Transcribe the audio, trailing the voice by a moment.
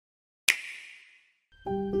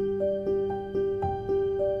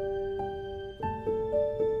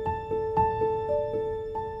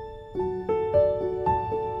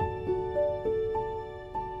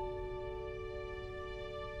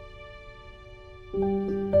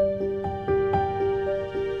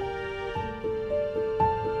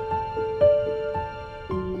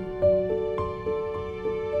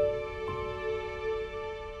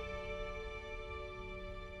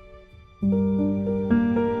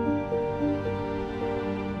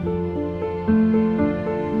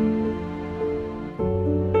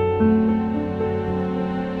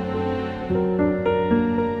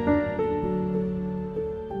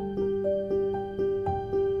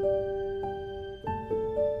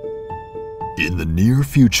In the near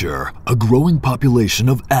future, a growing population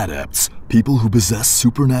of adepts, people who possess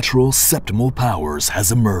supernatural septimal powers,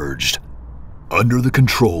 has emerged. Under the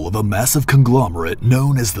control of a massive conglomerate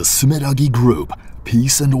known as the Sumeragi Group,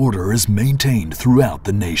 peace and order is maintained throughout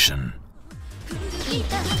the nation.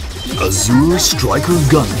 Azure Striker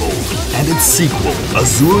Gunvolt and its sequel,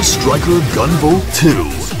 Azure Striker Gunvolt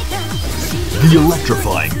 2. The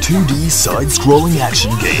electrifying 2D side-scrolling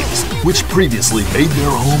action games, which previously made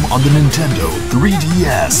their home on the Nintendo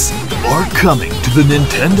 3DS, are coming to the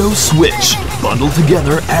Nintendo Switch, bundled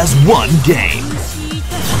together as one game.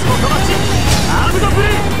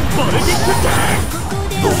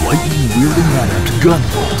 The lightning-wielding adept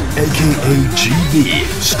Gunvolt, aka GB,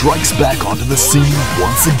 strikes back onto the scene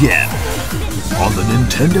once again. On the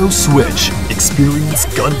Nintendo Switch, experience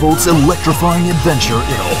Gunvolt's electrifying adventure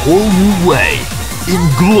in a whole new way, in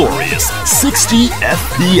glorious 60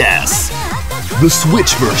 FPS. The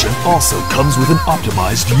Switch version also comes with an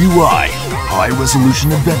optimized UI,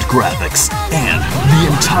 high-resolution event graphics, and the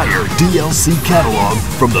entire DLC catalog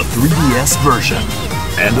from the 3DS version.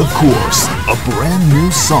 And of course, a brand new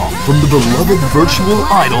song from the beloved virtual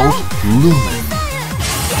idol, Lumen.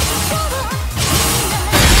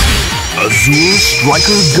 Azure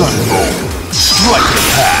Striker Gunvolt Striker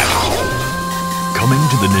Pack. Coming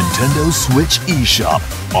to the Nintendo Switch eShop,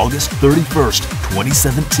 August 31st,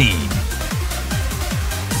 2017.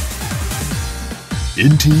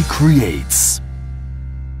 Inti Creates.